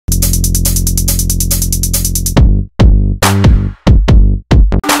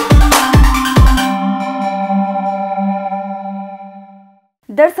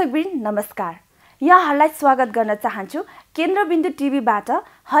दर्शकवृन्द नमस्कार। यहाँहरूलाई स्वागत गर्न चाहन्छु केन्द्रबिन्दु टिभीबाट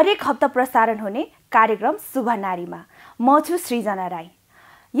हरेक हप्ता प्रसारण हुने कार्यक्रम शुभ नारीमा। म छु सृजना राई।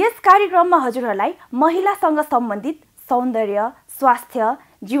 यस कार्यक्रममा हजुरहरूलाई महिलासँग सम्बन्धित सौन्दर्य, स्वास्थ्य,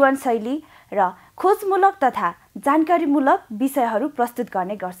 जीवनशैली र खोजमूलक तथा जानकारीमूलक विषयहरू प्रस्तुत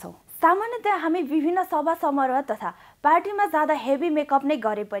गर्ने गर्छौं। सामान्यतया हामी विभिन्न सभा समारोह तथा पार्टीमा जाँदा हेभी मेकअप नै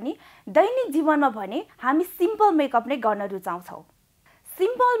गरे पनि दैनिक जीवनमा भने हामी सिम्पल मेकअप नै गर्न रुचाउँछौं।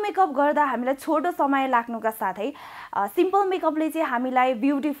 सिम्पल मेकअप गर्दा हामीलाई छोटो समय लाग्नुका साथै सिम्पल मेकअपले चाहिँ हामीलाई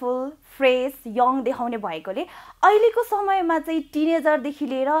ब्युटिफुल, फ्रेश, यङ देखाउने भएकोले अहिलेको समयमा चाहिँ टिनेजरदेखि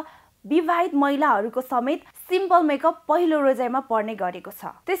लिएर विवाहित महिलाहरूको समेत सिम्पल मेकअप पहिलो रोजाइमा पर्ने गरेको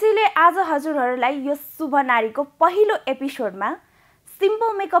छ। त्यसैले आज हजुरहरूलाई यो शुभ नारीको पहिलो एपिसोडमा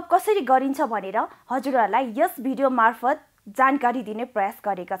सिम्पल मेकअप कसरी गरिन्छ भनेर हजुरहरूलाई यस भिडियो मार्फत जानकारी दिने प्रयास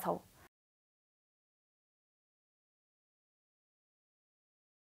गरेका छौं।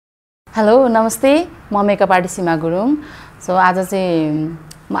 हेलो नमस्ते, म मेकअप आर्टिस्ट सीमा गुरुङ। सो आज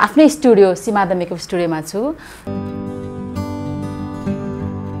चाहिँ म आफ्नै स्टुडियो सीमा द मेकअप स्टुडियोमा छु।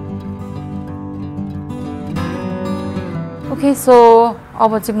 ओके, सो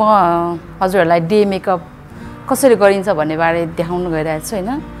अब चाहिँ म हजुरहरूलाई डे मेकअप कसरी गरिन्छ भन्ने बारे देखाउन गइरहेको छु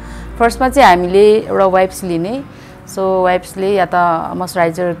हैन। फर्स्टमा चाहिँ हामीले एउटा वाइप्स लिने। सो वाइप्सले या त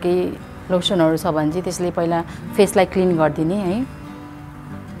मोइस्चराइजर केही लोसनहरू छ भने चाहिँ त्यसले पहिला फेसलाई क्लिन गरिदिने है।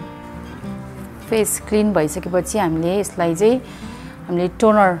 फेस क्लिन भइसकेपछि हामीले यसलाई चाहिँ हामीले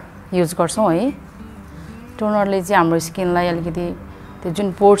टोनर युज गर्छौं है। टोनरले चाहिँ हाम्रो स्किनलाई अलिकति त्यो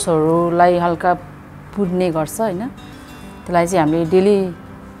जुन पोर्सहरूलाई हल्का पुर्ने गर्छ हैन। त्यसलाई चाहिँ हामीले डेली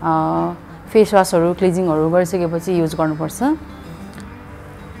फेस वासहरू, क्लिन्जिङहरू गरिसकेपछि युज गर्नुपर्छ।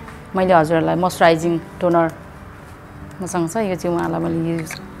 मैले हजुरहरूलाई मोइस्चराइजिङ टोनर मसँग छ, यो चाहिँ उहाँलाई मैले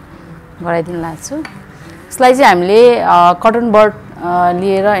युज गराइदिन लाग्छु। यसलाई चाहिँ हामीले कटन बड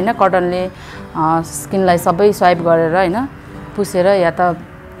लिएर हैन, कटनले स्किनलाई सबै स्वाइप गरेर हैन पुसेर या त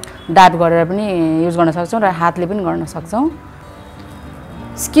डाब गरेर पनि युज गर्न सक्छौं र हातले पनि गर्न सक्छौं।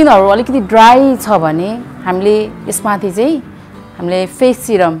 स्किनहरु अलिकति ड्राई छ भने हामीले यसमाथि चाहिँ हामीले फेस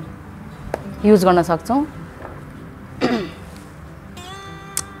सिरम युज गर्न सक्छौं।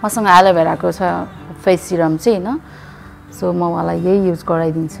 मसँग एलोभेराको छ फेस सिरम चाहिँ हैन। सो म उहाँलाई यही युज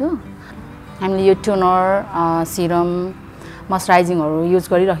गराइदिन्छु। हामीले यो टोनर, सिरम, मोइस्चराइजिङहरु युज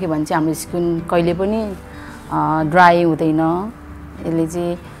गरिराख्यो भने चाहिँ हाम्रो स्किन कहिले पनि ड्राई हुँदैन। यसले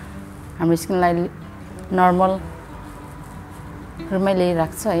चाहिँ हाम्रो स्किनलाई नर्मल रुममै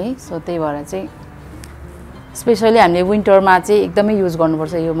ल्याइराख्छ है। सो त्यही भएर चाहिँ स्पेशली हामीले विन्टरमा चाहिँ एकदमै युज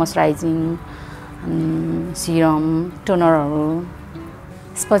गर्नुपर्छ यो मोइस्चराइजिङ, सिरम, टोनरहरु।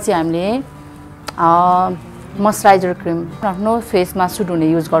 त्यसपछि हामीले मोइस्चराइजर क्रिम आफ्नो फेसमा सुट हुने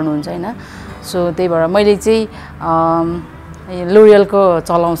युज गर्नुहुन्छ हैन। सो त्यही भएर मैले चाहिँ लोरियलको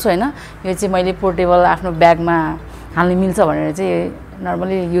चलाउँछु हैन। यो चाहिँ मैले पोर्टेबल आफ्नो ब्यागमा हाल्न मिल्छ भनेर चाहिँ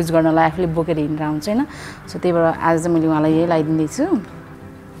नर्मली युज गर्नलाई आफूले बोकेर हिँडेर आउँछु हैन। सो त्यही भएर आज चाहिँ मैले उहाँलाई यही लगाइदिँदैछु।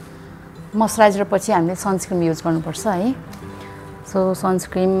 मोइस्चराइजर पछि हामीले सनस्क्रिन युज गर्नुपर्छ है। सो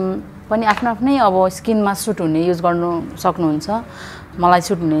सनस्क्रिन पनि आफ्नो आफ्नै अब स्किनमा सुट हुने युज गर्नु सक्नुहुन्छ। मलाई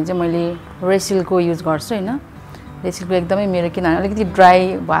सुट हुने चाहिँ मैले रेसिलको युज गर्छु हैन। रेसिलको एकदमै मेरो किनभने अलिकति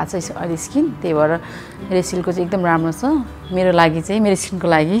ड्राई भएको छ अहिले स्किन, त्यही भएर रेसिलको चाहिँ एकदम राम्रो छ मेरो लागि चाहिँ, मेरो स्किनको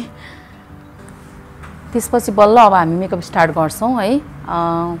लागि। त्यसपछि बल्ल अब हामी मेकअप स्टार्ट गर्छौं है।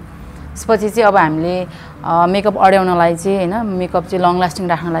 त्यसपछि चाहिँ अब हामीले मेकअप अड्याउनलाई चाहिँ हैन, मेकअप चाहिँ लङ लास्टिङ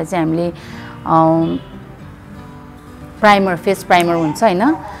राख्नलाई चाहिँ हामीले प्राइमर, फेस प्राइमर हुन्छ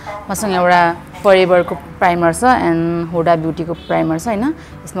हैन। मसँग एउटा फरेभरको प्राइमर छ एन्ड हुडा ब्युटीको प्राइमर छ हैन।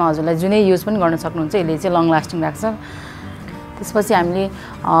 यसमा हजुरलाई जुनै युज पनि गर्न सक्नुहुन्छ, यसले चाहिँ लङ लास्टिङ राख्छ। त्यसपछि हामीले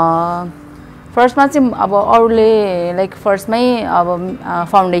फर्स्टमा चाहिँ अब अरूले लाइक फर्स्टमै अब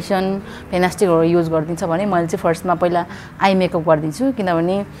फाउन्डेसन, पेनास्टिकहरु युज गरिदिन्छ भने मैले चाहिँ फर्स्टमा पहिला आई मेकअप गरिदिन्छु।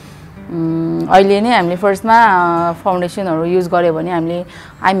 किनभने अहिले नै हामीले फर्स्टमा फाउन्डेसनहरु युज गर्यो भने हामीले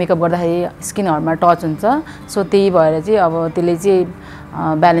आई मेकअप गर्दाखेरि स्किनहरुमा टच हुन्छ। सो त्यही भएर चाहिँ अब त्यसले चाहिँ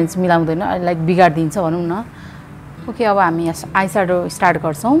ब्यालेन्स मिलाउँदैन, लाइक बिगाड्दिन्छ भनौं न। ओके, अब हामी आई स्याडो स्टार्ट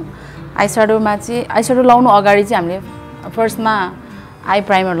गर्छौं। आई स्याडोमा चाहिँ आई स्याडो लाउनु अगाडि चाहिँ हामीले फर्स्टमा आई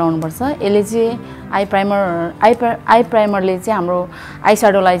प्राइमर लाउनुपर्छ। यसले चाहिँ आई प्राइमरले चाहिँ हाम्रो आई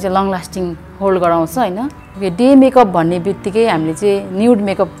स्याडोलाई चाहिँ लङ लास्टिङ होल्ड गराउँछ हैन। डे मेकअप भन्ने बित्तिकै हामीले चाहिँ न्यूड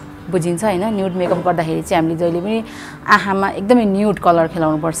मेकअप बुझिन्छ हैन। न्यूड मेकअप गर्दाखेरि चाहिँ हामीले जहिले पनि आँखामा एकदमै न्यूड कलर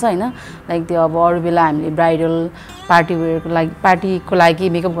खेलाउनु पर्छ हैन। लाइक त्यो अब अरू बेला हामीले ब्राइडल पार्टी वेयरको लागि, पार्टीको लागि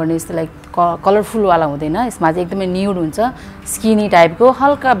मेकअप गर्ने जस्तो लाइक कलरफुल वाला हुँदैन। यसमा चाहिँ एकदमै न्यूड हुन्छ, स्किनी टाइपको,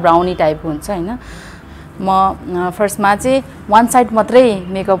 हल्का ब्राउनी टाइपको हुन्छ हैन। म फर्स्टमा चाहिँ वान साइड मात्रै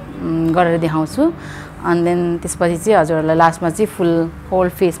मेकअप गरेर देखाउँछु। एन्ड देन त्यसपछि चाहिँ हजुरहरूलाई लास्टमा चाहिँ फुल होल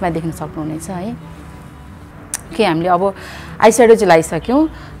फेसमा देख्न सक्नुहुनेछ है। ओके, हामीले अब आई स्याडो चाहिँ लगाइसक्यौँ।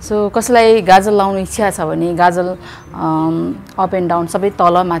 सो कसैलाई गाजल लाउनु इच्छा छ भने गाजल अप एन्ड डाउन सबै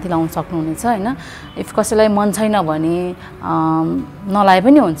तल माथि लाउन सक्नुहुनेछ होइन। इफ कसैलाई मन छैन भने नलाए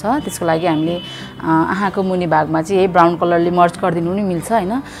पनि हुन्छ। त्यसको लागि हामीले आँखाको मुनि भागमा चाहिँ यही ब्राउन कलरले मर्ज गरिदिनु पनि मिल्छ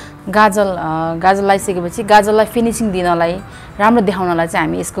होइन। गाजल लगाइसकेपछि गाजललाई फिनिसिङ दिनलाई, राम्रो देखाउनलाई चाहिँ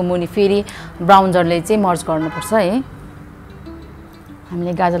हामी यसको मुनि फेरि ब्राउन्जरले चाहिँ मर्ज गर्नुपर्छ है।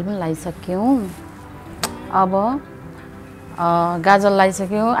 हामीले गाजल पनि लगाइसक्यौँ। अब गाजल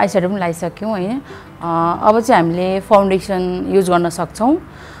लगाइसक्यौँ, आई स्याडो पनि लगाइसक्यौँ होइन। अब चाहिँ हामीले फाउन्डेसन युज गर्न सक्छौँ।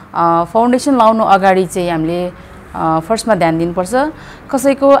 फाउन्डेसन लाउनु अगाडि चाहिँ हामीले फर्स्टमा ध्यान दिनुपर्छ।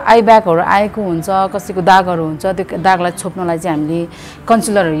 कसैको आई ब्यागहरू आएको हुन्छ, कसैको दागहरू हुन्छ, त्यो दागलाई छोप्नलाई चाहिँ हामीले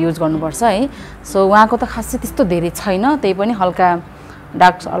कन्सिलरहरू युज गर्नुपर्छ है। सो उहाँको त खासै त्यस्तो धेरै छैन, त्यही पनि हल्का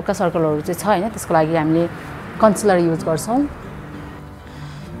डार्क हल्का सर्कलहरू चाहिँ छ होइन। त्यसको लागि हामीले कन्सिलर युज गर्छौँ।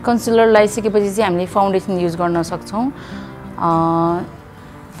 कन्सिलर लगाइसकेपछि चाहिँ हामीले फाउन्डेसन युज गर्न सक्छौँ।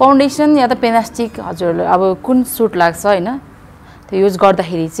 फाउन्डेसन या त पेनास्टिक हजुरहरूले अब कुन सुट लाग्छ होइन, त्यो युज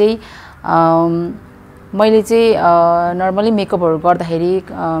गर्दाखेरि चाहिँ मैले चाहिँ नर्मली मेकअपहरू गर्दाखेरि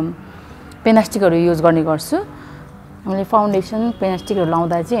पेनास्टिकहरू युज गर्ने गर्छु। हामीले फाउन्डेसन पेनास्टिकहरू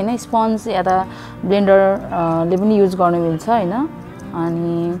लाउँदा चाहिँ होइन स्पन्ज या त ब्लेन्डरले पनि युज गर्नु मिल्छ होइन।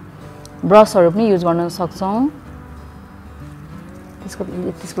 अनि ब्रसहरू पनि युज गर्न सक्छौँ।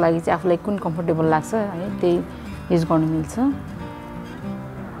 त्यसको लागि चाहिँ आफूलाई कुन कम्फर्टेबल लाग्छ है त्यही युज गर्नु मिल्छ।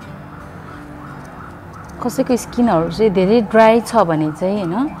 कसैको स्किनहरू चाहिँ धेरै ड्राई छ भने चाहिँ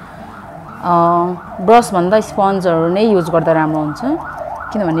होइन ब्रसभन्दा स्पन्जहरू नै युज गर्दा राम्रो हुन्छ।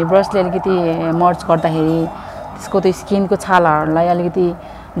 किनभने ब्रसले अलिकति मर्ज गर्दाखेरि त्यसको त्यो स्किनको छालाहरूलाई अलिकति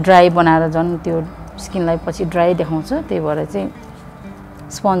ड्राई बनाएर झन् त्यो स्किनलाई पछि ड्राई देखाउँछ। त्यही भएर चाहिँ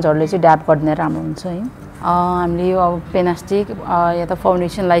स्पन्जहरूले चाहिँ ड्याप गरिदिने राम्रो हुन्छ है। हामीले यो अब पेनास्टिक या त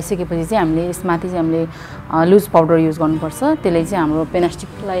फाउन्डेसन लगाइसकेपछि चाहिँ हामीले यसमाथि चाहिँ हामीले लुज पाउडर युज गर्नुपर्छ। त्यसले चाहिँ हाम्रो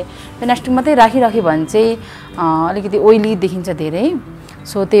पेनास्टिक मात्रै राखिराख्यो भने चाहिँ अलिकति ओइली देखिन्छ धेरै।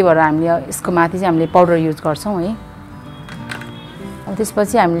 सो त्यही भएर हामीले यसको माथि चाहिँ हामीले पाउडर युज गर्छौँ है। अब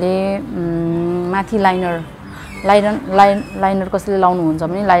त्यसपछि हामीले माथि लाइनर कसैले लाउनुहुन्छ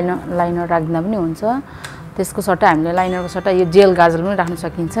भने लाइनर राख्दिँदा पनि हुन्छ। त्यसको सट्टा हामीले लाइनरको सट्टा यो जेल गाजल पनि राख्न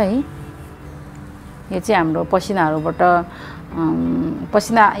सकिन्छ है। यो चाहिँ हाम्रो पसिनाहरूबाट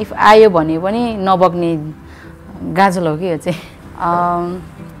पसिना इफ आयो भने पनि नबग्ने गाजल हो कि यो चाहिँ।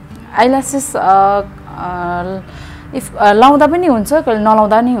 आइल्यासेस इफ लाउँदा पनि हुन्छ, कहिले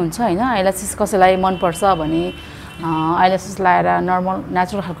नलाउँदा पनि हुन्छ होइन। आइल्यासेस कसैलाई मनपर्छ भने आइल्यासेस लगाएर नर्मल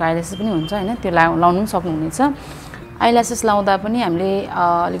नेचुरल खालको आइल्यासेस पनि हुन्छ होइन, त्यो लाउनु पनि सक्नुहुनेछ। आइल्यासेस लाउँदा पनि हामीले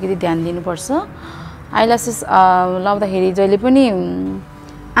अलिकति ध्यान दिनुपर्छ। आइल्यासेस लाउँदाखेरि जहिले पनि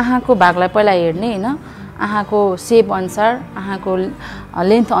आँखाको भागलाई पहिला हेर्ने होइन, आँखाको सेप अनुसार आँखाको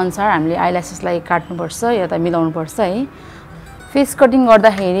लेन्थ अनुसार हामीले आइल्यासेसलाई काट्नुपर्छ या त मिलाउनुपर्छ है। फेस कटिङ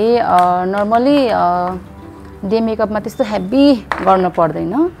गर्दाखेरि नर्मली डे मेकअपमा त्यस्तो हेभी गर्न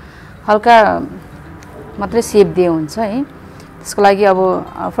पर्दैन, हल्का मात्रै सेप दिए हुन्छ है। त्यसको लागि अब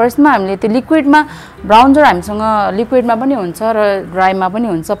फर्स्टमा हामीले त्यो लिक्विडमा ब्राउन्जर हामीसँग लिक्विडमा पनि हुन्छ र ड्राईमा पनि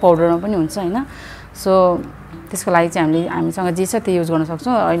हुन्छ, पाउडरमा पनि हुन्छ होइन। सो त्यसको लागि चाहिँ हामीसँग जे छ त्यो युज गर्न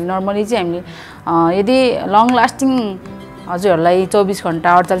सक्छौँ। अहिले नर्मली चाहिँ हामीले यदि लङ लास्टिङ हजुरहरूलाई 24 घन्टा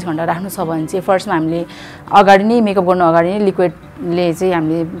 48 घन्टा राख्नु छ भने चाहिँ फर्स्टमा हामीले अगाडि नै मेकअप गर्नु अगाडि नै लिक्विडले चाहिँ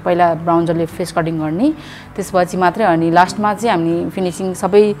हामीले पहिला ब्राउन्जरले फेस कटिङ गर्ने, त्यसपछि मात्रै अनि लास्टमा चाहिँ हामी फिनिसिङ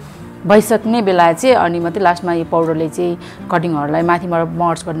सबै भइसक्ने बेला चाहिँ अनि मात्रै लास्टमा यो पाउडरले चाहिँ कटिङहरूलाई माथिबाट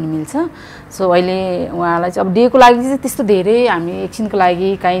मर्ज गर्न मिल्छ। सो अहिले उहाँलाई चाहिँ अब डेको लागि चाहिँ त्यस्तो धेरै हामी एकछिनको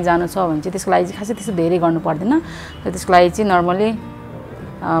लागि कहीँ जानु छ भने चाहिँ त्यसको लागि चाहिँ खासै त्यस्तो धेरै गर्नु पर्दैन। र त्यसको लागि चाहिँ नर्मली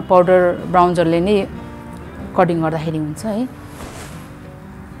पाउडर ब्राउन्जरले नै कटिङ गर्दाखेरि हुन्छ है।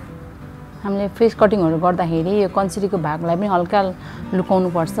 हामीले फेस कटिङहरू गर्दाखेरि यो कन्सिलीको भागलाई पनि हल्का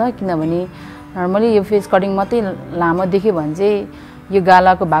लुकाउनुपर्छ, किनभने नर्मली यो फेस कटिङ मात्रै लामो देख्यो भने चाहिँ यो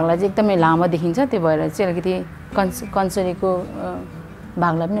गालाको भागलाई चाहिँ एकदमै लामो देखिन्छ। त्यो भएर चाहिँ अलिकति कन्सिलीको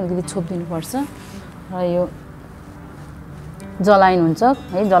भागलाई पनि अलिकति छोपिदिनुपर्छ। र यो जलाइन हुन्छ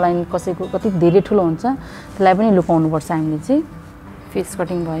है, जलाइन कसैको कति धेरै ठुलो हुन्छ त्यसलाई पनि लुकाउनुपर्छ हामीले चाहिँ। फेस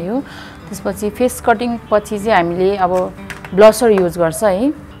कटिङ भयो, त्यसपछि फेस कटिङ पछि चाहिँ हामीले अब ब्लसर युज गर्छ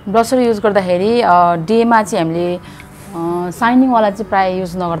है। ब्लसर युज गर्दाखेरि डेमा चाहिँ हामीले साइनिङवाला चाहिँ प्रायः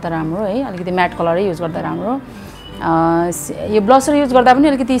युज नगर्दा राम्रो है, अलिकति म्याट कलरै युज गर्दा राम्रो। यो ब्लसर युज गर्दा पनि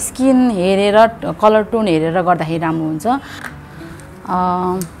अलिकति स्किन हेरेर कलर टोन हेरेर गर्दाखेरि राम्रो हुन्छ।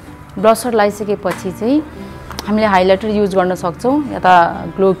 ब्लसर लगाइसकेपछि चाहिँ हामीले हाइलाइटर युज गर्न सक्छौँ या त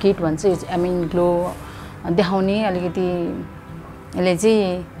ग्लो किट भन्छ, ग्लो देखाउने अलिकति यसले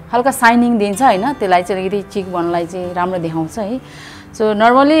चाहिँ हल्का साइनिङ दिन्छ हैन, त्यसलाई चाहिँ अलिकति चिक बनलाई चाहिँ राम्रो देखाउँछ है। सो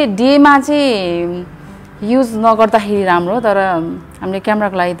नर्मली डेमा चाहिँ युज नगर्दाखेरि राम्रो, तर हामीले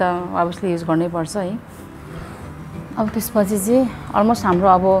क्यामेराको लागि त अभियसली युज गर्नै पर्छ है। अब त्यसपछि चाहिँ अलमोस्ट हाम्रो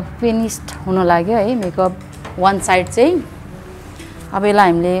अब फिनिस्ड हुन लाग्यो है मेकअप वान साइड चाहिँ। अब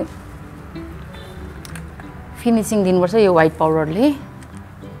यसलाई हामीले फिनिसिङ दिनुपर्छ यो व्हाइट पाउडरले।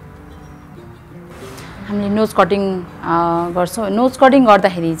 हामीले नोज कटिङ गर्छौँ। नोज कटिङ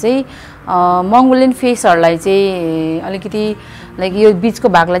गर्दाखेरि चाहिँ मङ्गोलियन फेसहरूलाई चाहिँ अलिकति लाइक यो बिचको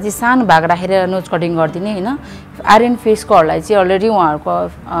भागलाई चाहिँ सानो भाग राखेर नोज कटिङ गरिदिने हैन। आर्यन फेसकोहरूलाई चाहिँ अलरेडी उहाँहरूको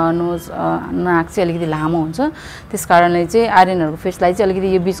नोज नाक चाहिँ अलिकति लामो हुन्छ, त्यस कारणले चाहिँ आर्यनहरूको फेसलाई चाहिँ अलिकति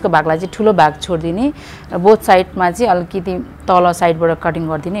यो बिचको भागलाई चाहिँ ठुलो भाग छोडिदिने र बोथ साइडमा चाहिँ अलिकति तल साइडबाट कटिङ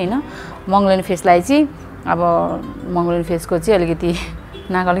गरिदिने हैन। मङ्गोलियन फेसलाई चाहिँ अब मङ्गोलियन फेसको चाहिँ अलिकति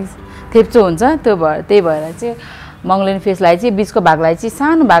नाक अलिक थेप्चो हुन्छ, त्यही भएर चाहिँ मङ्गोलियन फेसलाई चाहिँ बिचको भागलाई चाहिँ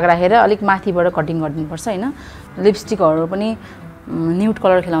सानो भाग राखेर अलिक माथिबाट कटिङ गरिदिनुपर्छ हैन। लिपस्टिकहरू पनि न्युड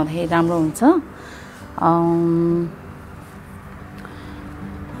कलर खेलाउँदाखेरि राम्रो हुन्छ।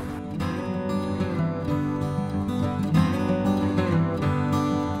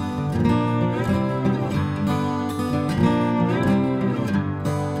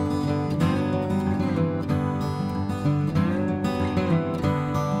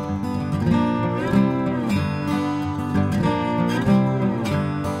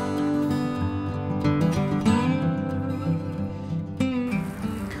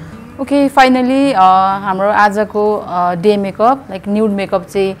 ओके फाइनली हाम्रो आजको day makeup like nude makeup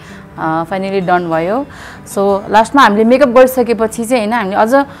चाहिँ फाइनली डन भयो। सो लास्टमा हामीले मेकअप गरिसकेपछि चाहिँ हैन, हामीले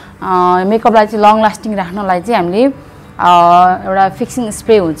अझ मेकअपलाई चाहिँ लङ लास्टिङ राख्नलाई चाहिँ हामीले एउटा फिक्सिङ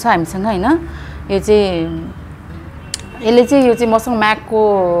स्प्रे हुन्छ हामीसँग हैन। यो चाहिँ यो चाहिँ मसँग म्याकको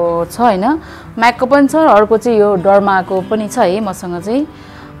छ हैन, म्याकको पनि छ, अर्को चाहिँ यो डर्माको पनि छ है मसँग चाहिँ,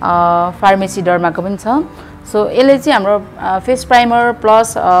 फार्मेसी डर्माको पनि छ। सो यसले चाहिँ हाम्रो फेस प्राइमर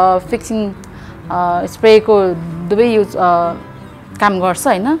प्लस फिक्सिङ स्प्रेको दुवै युज काम गर्छ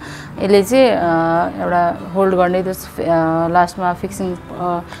हैन। यसले चाहिँ एउटा होल्ड गर्ने त्यस लास्टमा फिक्सिङ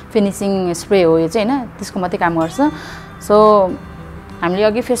फिनिसिङ स्प्रे हो यो चाहिँ हैन, त्यसको मात्रै काम गर्छ। सो हामीले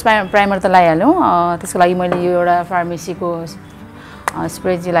अघि फेस प्राइमर त लगाइहाल्यौँ, त्यसको लागि मैले यो एउटा फार्मेसीको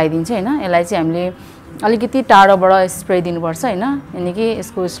स्प्रे चाहिँ लगाइदिन्छु हैन। यसलाई चाहिँ हामीले अलिकति टाढोबाट स्प्रे दिनुपर्छ हैन, यानि कि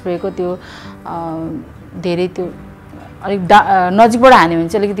यसको स्प्रेको त्यो धेरै त्यो अलिक नजिकबाट हान्यो भने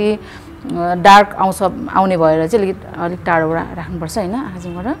चाहिँ अलिकति डार्क आउने भएर चाहिँ अलिक टाढोबाट राख्नुपर्छ हैन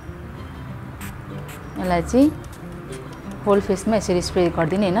आँखाबाट। यसलाई चाहिँ होल फेसमा यसरी स्प्रे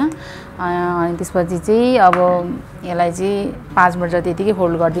गरिदिने हैन। अनि त्यसपछि चाहिँ अब यसलाई चाहिँ 5 मिनट जति त्यतिकै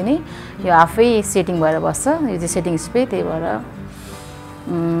होल्ड गरिदिने, यो आफै सेटिङ भएर बस्छ। यो चाहिँ सेटिङ स्प्रे, त्यही भएर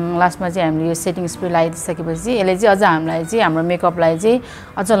लास्टमा चाहिँ हामीले यो सेटिङ स्प्रे लगाइदिसकेपछि यसले चाहिँ अझ हामीलाई चाहिँ हाम्रो मेकअपलाई चाहिँ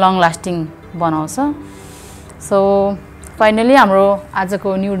अझ लङ लास्टिङ बनाउँछ। सो फाइनली हाम्रो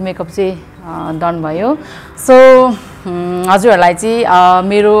आजको न्युड मेकअप चाहिँ डन भयो। सो हजुरहरूलाई चाहिँ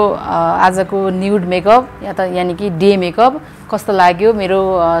मेरो आजको न्युड मेकअप या त यानि कि डे मेकअप कस्तो लाग्यो, मेरो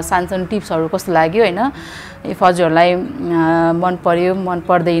सानसानो टिप्सहरू कस्तो लाग्यो हैन। इफ हजुरहरूलाई मन पर्यो मन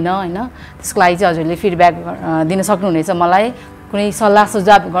पर्दैन हैन, त्यसको लागि चाहिँ हजुरले फिडब्याक दिन सक्नुहुनेछ, मलाई कुनै सल्लाह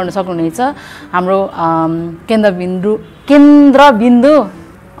सुझाव गर्न सक्नुहुनेछ हाम्रो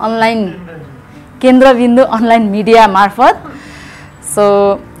केन्द्रबिन्दु अनलाइन मिडिया मार्फत। सो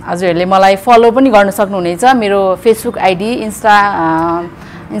हजुरहरूले मलाई फलो पनि गर्न सक्नुहुनेछ, मेरो Facebook ID,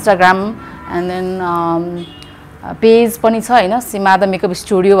 Instagram and then page पनि छ हैन, सीमा द मेकअप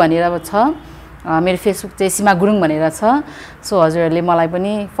स्टुडियो भनेर छ। मेरो फेसबुक चाहिँ सीमा गुरुङ भनेर छ। सो हजुरहरूले मलाई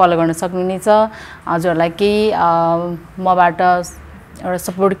पनि फलो गर्न सक्नुहुनेछ। हजुरहरूलाई केही मबाट एउटा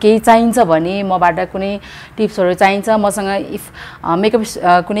सपोर्ट केही चाहिन्छ भने, मबाट कुनै टिप्सहरू चाहिन्छ, मसँग इफ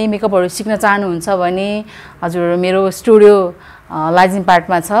कुनै मेकअपहरू सिक्न चाहनुहुन्छ भने हजुर मेरो स्टुडियो लाजिम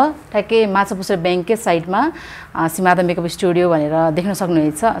पार्टमा छ, ठ्याक्कै माछापुच्छर ब्याङ्ककै साइडमा सीमा द मेकअप स्टुडियो भनेर देख्न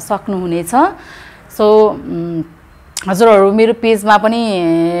सक्नुहुनेछ। सो हजुरहरू मेरो पेजमा पनि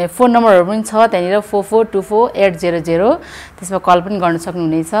फोन नम्बरहरू पनि छ, त्यहाँनिर 4424800800, त्यसमा कल पनि गर्न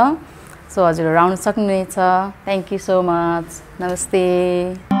सक्नुहुनेछ। सो हजुरहरू आउन सक्नुहुनेछ। Thank you so much. नमस्ते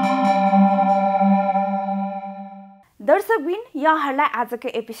दर्शकबिन, यहाँहरूलाई आजको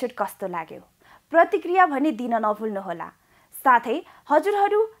एपिसोड कस्तो लाग्यो प्रतिक्रिया भने दिन नभुल्नुहोला। साथै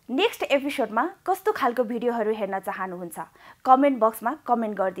हजुरहरू नेक्स्ट एपिसोडमा कस्तो खालको भिडियोहरू हेर्न चाहनुहुन्छ कमेन्ट बक्समा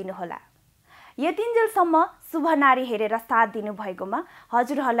कमेन्ट गरिदिनुहोला। यतिन्जेलसम्म शुभ नारी हेरेर साथ दिनुभएकोमा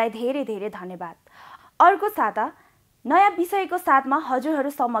हजुरहरूलाई धेरै धेरै धन्यवाद। अर्को साता नयाँ विषयको साथमा हजुरहरू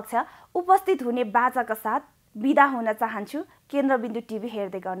समक्ष उपस्थित हुने बाचाका साथ बिदा हुन चाहन्छु। केन्द्रबिन्दु टिभी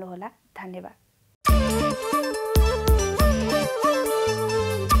हेर्दै गर्नुहोला। धन्यवाद।